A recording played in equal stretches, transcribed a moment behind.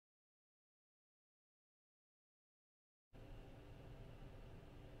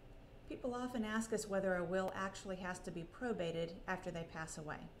People often ask us whether a will actually has to be probated after they pass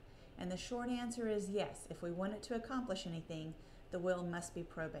away. And the short answer is yes. If we want it to accomplish anything, the will must be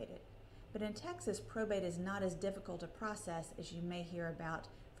probated. But in Texas, probate is not as difficult a process as you may hear about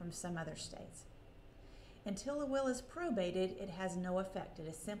from some other states. Until a will is probated, it has no effect. It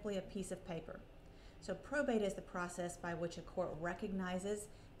is simply a piece of paper. So probate is the process by which a court recognizes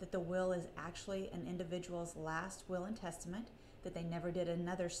that the will is actually an individual's last will and testament, that they never did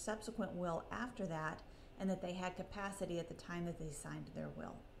another subsequent will after that, and that they had capacity at the time that they signed their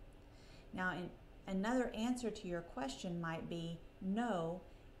will. Now, another answer to your question might be no.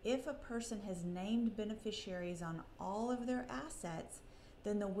 If a person has named beneficiaries on all of their assets,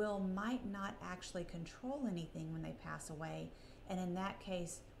 then the will might not actually control anything when they pass away, and in that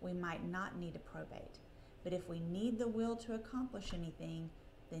case, we might not need a probate. But if we need the will to accomplish anything,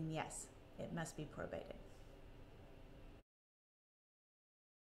 then yes, it must be probated.